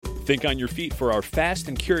Think on your feet for our Fast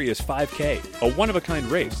and Curious 5K, a one-of-a-kind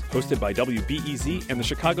race hosted by WBEZ and the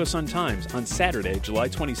Chicago Sun-Times on Saturday, July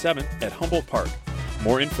 27th at Humboldt Park.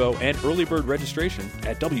 More info and early bird registration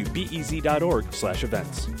at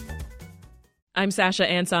wbez.org/events. I'm Sasha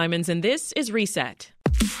Ann Simons, and this is Reset.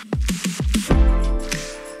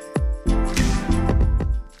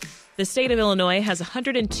 The state of Illinois has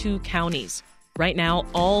 102 counties. Right now,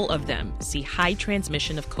 all of them see high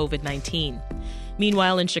transmission of COVID-19.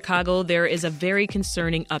 Meanwhile, in Chicago, there is a very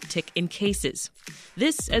concerning uptick in cases.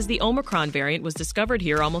 This as the Omicron variant was discovered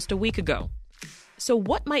here almost a week ago. So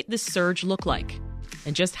what might this surge look like?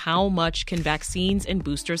 And just how much can vaccines and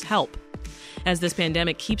boosters help? As this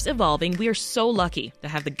pandemic keeps evolving, we are so lucky to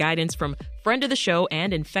have the guidance from friend of the show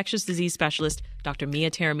and infectious disease specialist, Dr.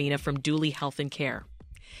 Mia Taormina from Duly Health and Care.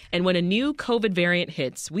 And when a new COVID variant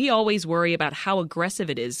hits, we always worry about how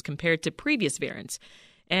aggressive it is compared to previous variants.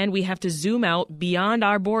 And we have to zoom out beyond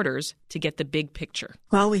our borders to get the big picture.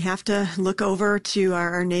 Well, we have to look over to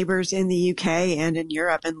our neighbors in the UK and in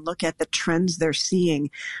Europe and look at the trends they're seeing.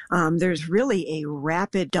 There's really a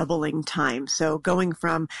rapid doubling time. So going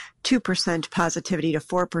from 2% positivity to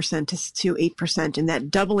 4% to 8%, and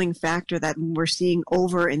that doubling factor that we're seeing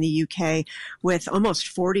over in the UK with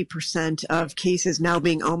almost 40% of cases now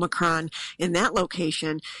being Omicron in that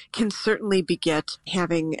location can certainly beget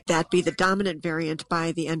having that be the dominant variant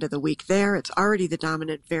by the end of the week there. It's already the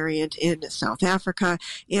dominant variant in South Africa.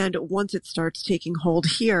 And once it starts taking hold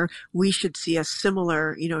here, we should see a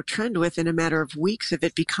similar, trend within a matter of weeks of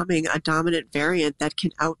it becoming a dominant variant that can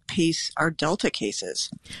outpace our Delta cases.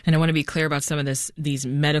 And I want to be clear about some of these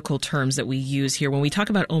medical terms that we use here. When we talk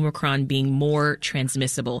about Omicron being more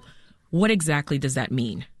transmissible, what exactly does that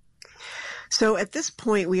mean? So at this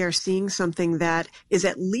point, we are seeing something that is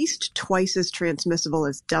at least twice as transmissible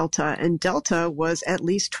as Delta, and Delta was at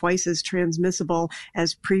least twice as transmissible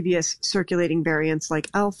as previous circulating variants like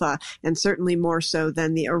Alpha, and certainly more so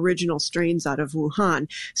than the original strains out of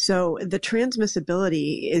Wuhan. So the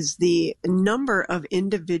transmissibility is the number of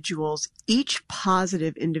individuals each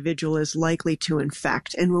positive individual is likely to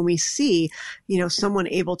infect. And when we see, someone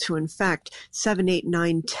able to infect 7, 8,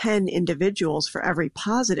 9, 10 individuals for every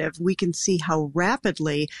positive, we can see how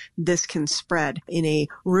rapidly this can spread in a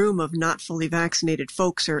room of not fully vaccinated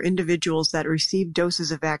folks or individuals that received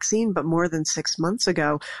doses of vaccine, but more than 6 months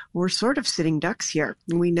ago. We're sort of sitting ducks here.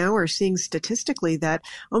 And we now are seeing statistically that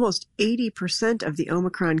almost 80% of the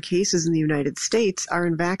Omicron cases in the United States are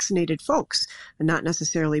in vaccinated folks, and not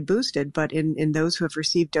necessarily boosted, but in those who have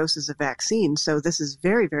received doses of vaccine. So this is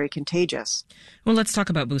very, very contagious. Well, let's talk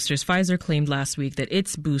about boosters. Pfizer claimed last week that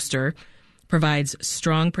its booster provides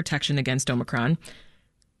strong protection against Omicron.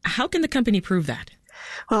 How can the company prove that?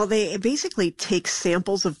 Well, they basically take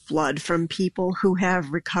samples of blood from people who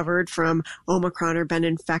have recovered from Omicron or been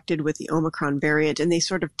infected with the Omicron variant, and they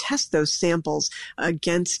sort of test those samples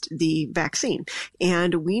against the vaccine.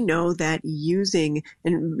 And we know that using,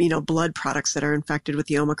 blood products that are infected with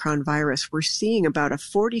the Omicron virus, we're seeing about a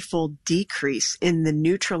 40-fold decrease in the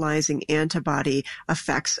neutralizing antibody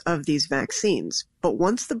effects of these vaccines. But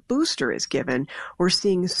once the booster is given, we're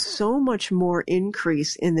seeing so much more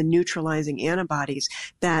increase in the neutralizing antibodies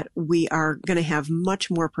that we are going to have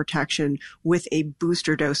much more protection with a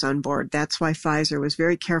booster dose on board. That's why Pfizer was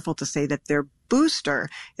very careful to say that their booster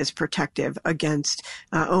is protective against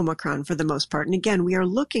Omicron for the most part. And again, we are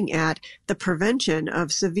looking at the prevention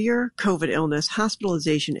of severe COVID illness,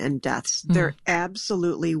 hospitalization, and deaths. There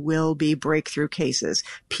absolutely will be breakthrough cases.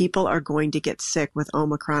 People are going to get sick with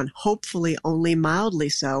Omicron, hopefully only mildly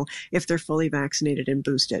so if they're fully vaccinated and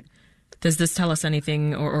boosted. Does this tell us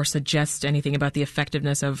anything or suggest anything about the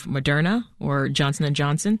effectiveness of Moderna or Johnson &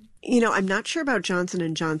 Johnson? I'm not sure about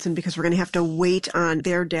Johnson & Johnson because we're going to have to wait on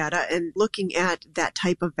their data and looking at that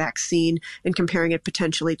type of vaccine and comparing it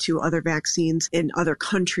potentially to other vaccines in other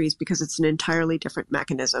countries because it's an entirely different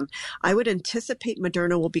mechanism. I would anticipate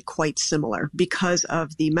Moderna will be quite similar because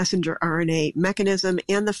of the messenger RNA mechanism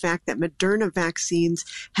and the fact that Moderna vaccines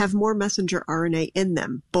have more messenger RNA in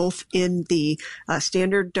them, both in the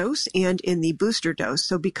standard dose and in the booster dose.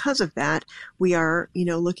 So because of that, we are,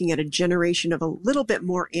 looking at a generation of a little bit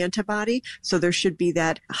more antibody. So there should be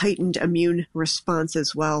that heightened immune response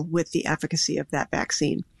as well with the efficacy of that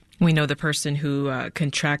vaccine. We know the person who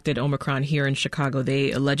contracted Omicron here in Chicago,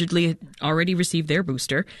 they allegedly already received their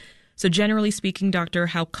booster. So generally speaking, doctor,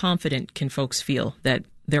 how confident can folks feel that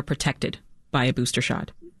they're protected by a booster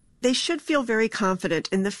shot? They should feel very confident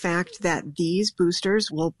in the fact that these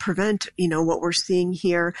boosters will prevent, what we're seeing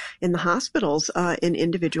here in the hospitals in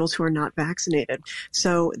individuals who are not vaccinated.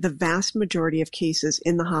 So the vast majority of cases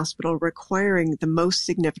in the hospital requiring the most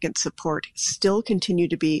significant support still continue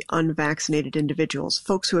to be unvaccinated individuals,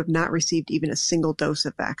 folks who have not received even a single dose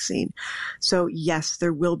of vaccine. So yes,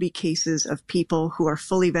 there will be cases of people who are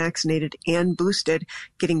fully vaccinated and boosted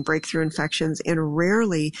getting breakthrough infections, and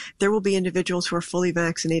rarely there will be individuals who are fully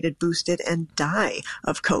vaccinated, boosted, and die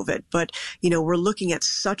of COVID. But, we're looking at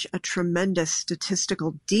such a tremendous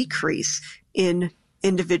statistical decrease in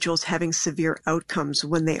individuals having severe outcomes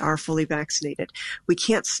when they are fully vaccinated. We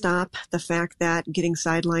can't stop the fact that getting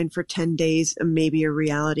sidelined for 10 days may be a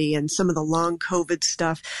reality, and some of the long COVID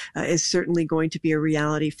stuff is certainly going to be a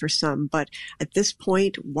reality for some. But at this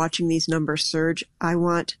point, watching these numbers surge, I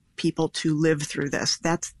want people to live through this.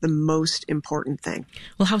 That's the most important thing.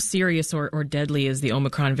 Well, how serious or deadly is the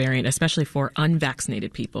Omicron variant, especially for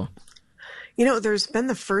unvaccinated people? There's been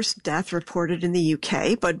the first death reported in the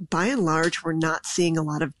UK, but by and large, we're not seeing a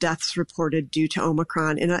lot of deaths reported due to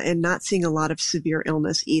Omicron and not seeing a lot of severe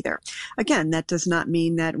illness either. Again, that does not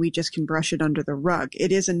mean that we just can brush it under the rug.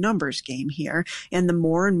 It is a numbers game here, and the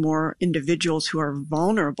more and more individuals who are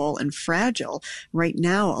vulnerable and fragile, right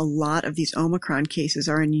now, a lot of these Omicron cases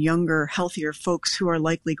are in younger, healthier folks who are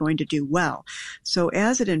likely going to do well. So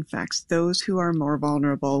as it infects those who are more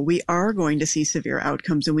vulnerable, we are going to see severe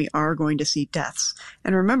outcomes, and we are going to see deaths.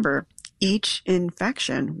 And remember, each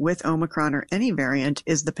infection with Omicron or any variant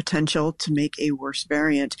is the potential to make a worse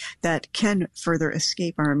variant that can further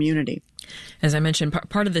escape our immunity. As I mentioned,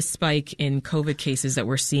 part of the spike in COVID cases that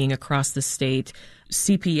we're seeing across the state,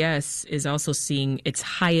 CPS is also seeing its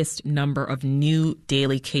highest number of new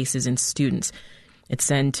daily cases in students. It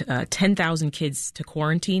sent 10,000 kids to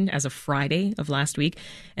quarantine as of Friday of last week,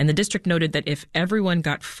 and the district noted that if everyone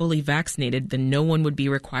got fully vaccinated, then no one would be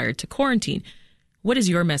required to quarantine. What is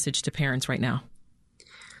your message to parents right now?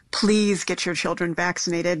 Please get your children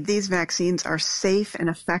vaccinated. These vaccines are safe and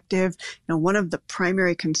effective. One of the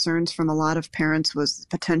primary concerns from a lot of parents was the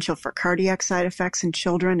potential for cardiac side effects in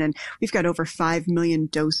children, and we've got over 5 million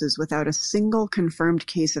doses without a single confirmed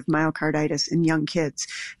case of myocarditis in young kids.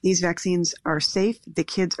 These vaccines are safe. The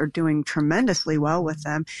kids are doing tremendously well with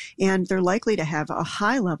them, and they're likely to have a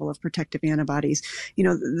high level of protective antibodies.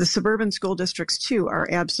 The suburban school districts, too, are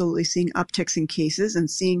absolutely seeing upticks in cases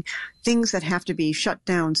and seeing things that have to be shut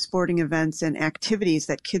down, sporting events and activities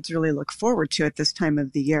that kids really look forward to at this time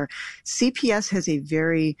of the year. CPS has a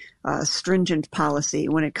very stringent policy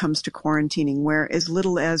when it comes to quarantining, where as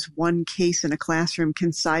little as one case in a classroom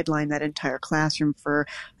can sideline that entire classroom for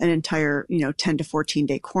an entire, 10 to 14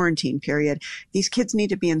 day quarantine period. These kids need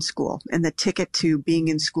to be in school, and the ticket to being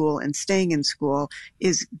in school and staying in school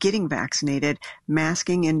is getting vaccinated,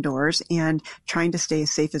 masking indoors, and trying to stay as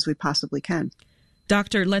safe as we possibly can.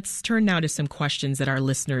 Doctor, let's turn now to some questions that our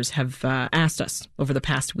listeners have asked us over the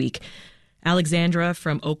past week. Alexandra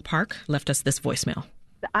from Oak Park left us this voicemail.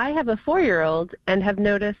 I have a 4-year-old and have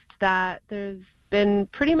noticed that there's been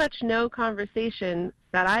pretty much no conversation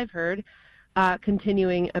that I've heard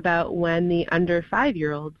continuing about when the under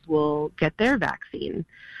 5-year-olds will get their vaccine.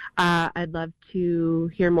 I'd love to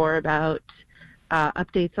hear more about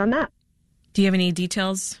updates on that. Do you have any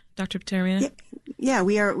details, Dr. Pteria? Yeah,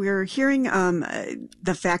 we're hearing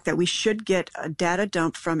the fact that we should get a data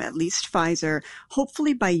dump from at least Pfizer,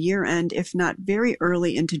 hopefully by year end, if not very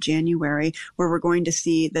early into January, where we're going to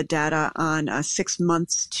see the data on 6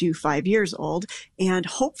 months to 5 years old. And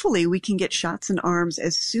hopefully we can get shots in arms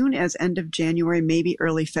as soon as end of January, maybe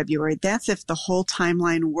early February. That's if the whole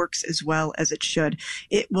timeline works as well as it should.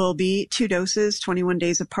 It will be 2 doses, 21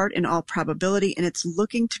 days apart in all probability, and it's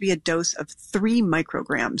looking to be a dose of 3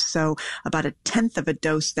 micrograms. So about a tenth of a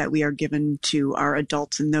dose that we are given to our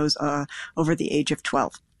adults and those over the age of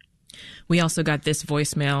 12. We also got this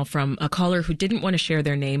voicemail from a caller who didn't want to share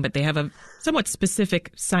their name, but they have a somewhat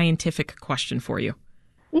specific scientific question for you.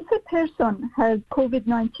 If a person has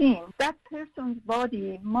COVID-19, that person's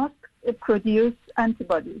body must produce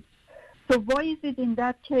antibodies. So why is it in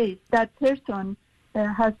that case that person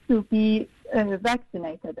has to be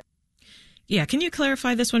vaccinated? Yeah, can you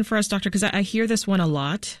clarify this one for us, Doctor? Because I hear this one a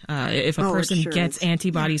lot. If a person gets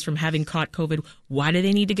antibodies from having caught COVID, why do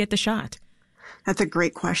they need to get the shot? That's a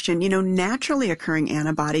great question. Naturally occurring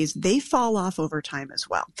antibodies, they fall off over time as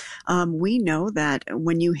well. We know that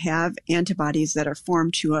when you have antibodies that are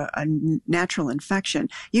formed to a natural infection,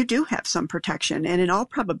 you do have some protection. And in all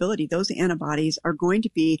probability, those antibodies are going to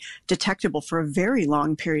be detectable for a very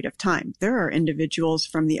long period of time. There are individuals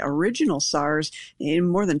from the original SARS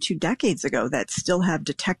more than 2 decades ago that still have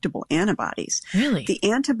detectable antibodies. Really? The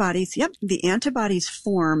antibodies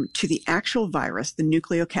form to the actual virus, the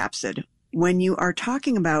nucleocapsid. When you are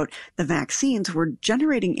talking about the vaccines, we're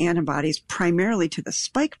generating antibodies primarily to the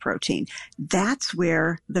spike protein. That's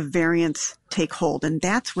where the variants take hold, and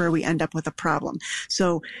that's where we end up with a problem.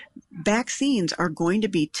 So vaccines are going to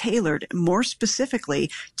be tailored more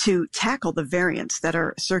specifically to tackle the variants that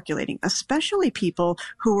are circulating, especially people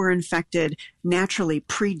who were infected naturally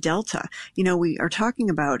pre-Delta. We are talking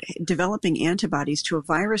about developing antibodies to a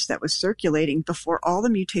virus that was circulating before all the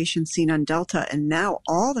mutations seen on Delta and now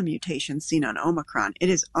all the mutations seen on Omicron. It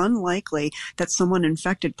is unlikely that someone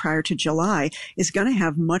infected prior to July is going to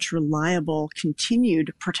have much reliable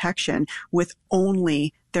continued protection with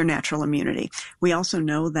only their natural immunity. We also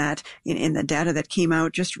know that in the data that came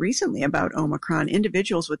out just recently about Omicron,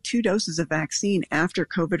 individuals with 2 doses of vaccine after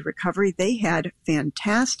COVID recovery, they had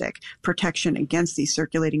fantastic protection against these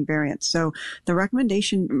circulating variants. So the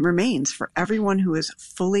recommendation remains for everyone who is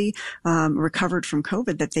fully recovered from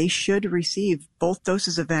COVID that they should receive both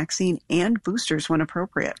doses of vaccine and boosters when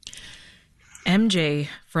appropriate. MJ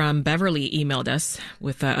from Beverly emailed us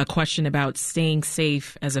with a question about staying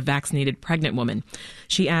safe as a vaccinated pregnant woman.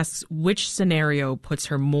 She asks which scenario puts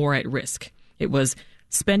her more at risk. It was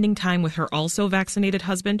spending time with her also vaccinated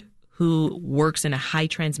husband who works in a high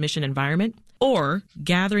transmission environment, or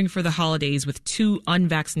gathering for the holidays with 2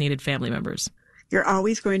 unvaccinated family members. You're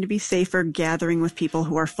always going to be safer gathering with people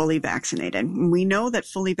who are fully vaccinated. We know that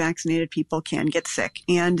fully vaccinated people can get sick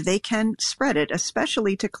and they can spread it,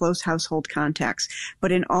 especially to close household contacts.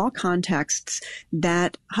 But in all contexts,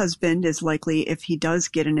 that husband is likely, if he does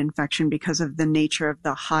get an infection because of the nature of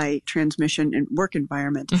the high transmission and work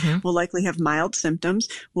environment, will likely have mild symptoms,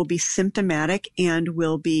 will be symptomatic, and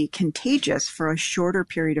will be contagious for a shorter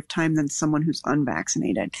period of time than someone who's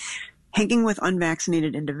unvaccinated. Hanging with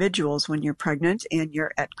unvaccinated individuals when you're pregnant and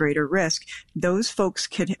you're at greater risk, those folks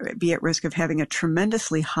could be at risk of having a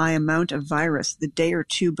tremendously high amount of virus the day or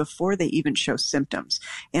 2 before they even show symptoms.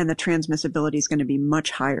 And the transmissibility is going to be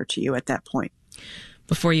much higher to you at that point.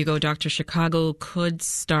 Before you go, Dr. Chicago could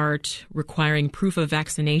start requiring proof of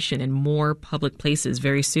vaccination in more public places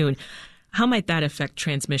very soon. How might that affect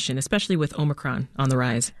transmission, especially with Omicron on the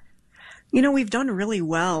rise? We've done really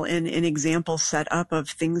well in examples set up of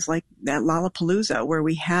things like at Lollapalooza, where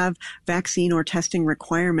we have vaccine or testing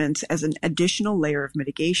requirements as an additional layer of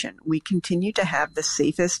mitigation. We continue to have the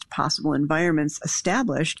safest possible environments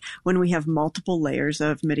established when we have multiple layers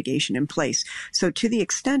of mitigation in place. So to the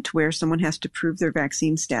extent where someone has to prove their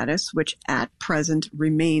vaccine status, which at present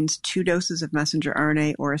remains 2 doses of messenger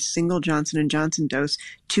RNA or a single Johnson & Johnson dose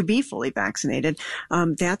to be fully vaccinated,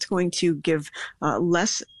 that's going to give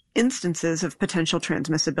less instances of potential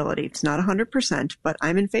transmissibility. It's not 100%, but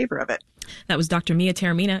I'm in favor of it. That was Dr. Mia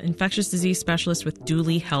Taormina, infectious disease specialist with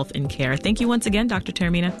Duly Health and Care. Thank you once again, Dr.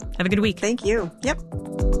 Taormina. Have a good week. Thank you. Yep.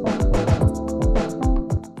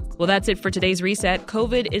 Well, that's it for today's Reset.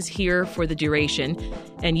 COVID is here for the duration,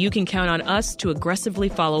 and you can count on us to aggressively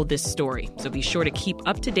follow this story. So be sure to keep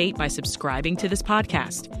up to date by subscribing to this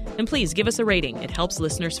podcast. And please give us a rating. It helps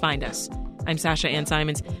listeners find us. I'm Sasha Ann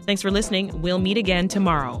Simons. Thanks for listening. We'll meet again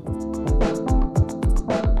tomorrow.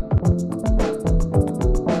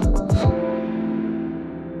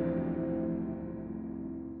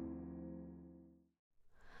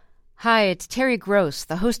 Hi, it's Terry Gross,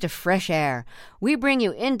 the host of Fresh Air. We bring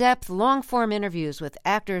you in-depth, long-form interviews with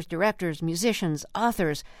actors, directors, musicians,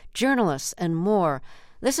 authors, journalists, and more.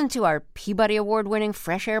 Listen to our Peabody Award-winning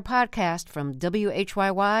Fresh Air podcast from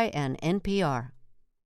WHYY and NPR.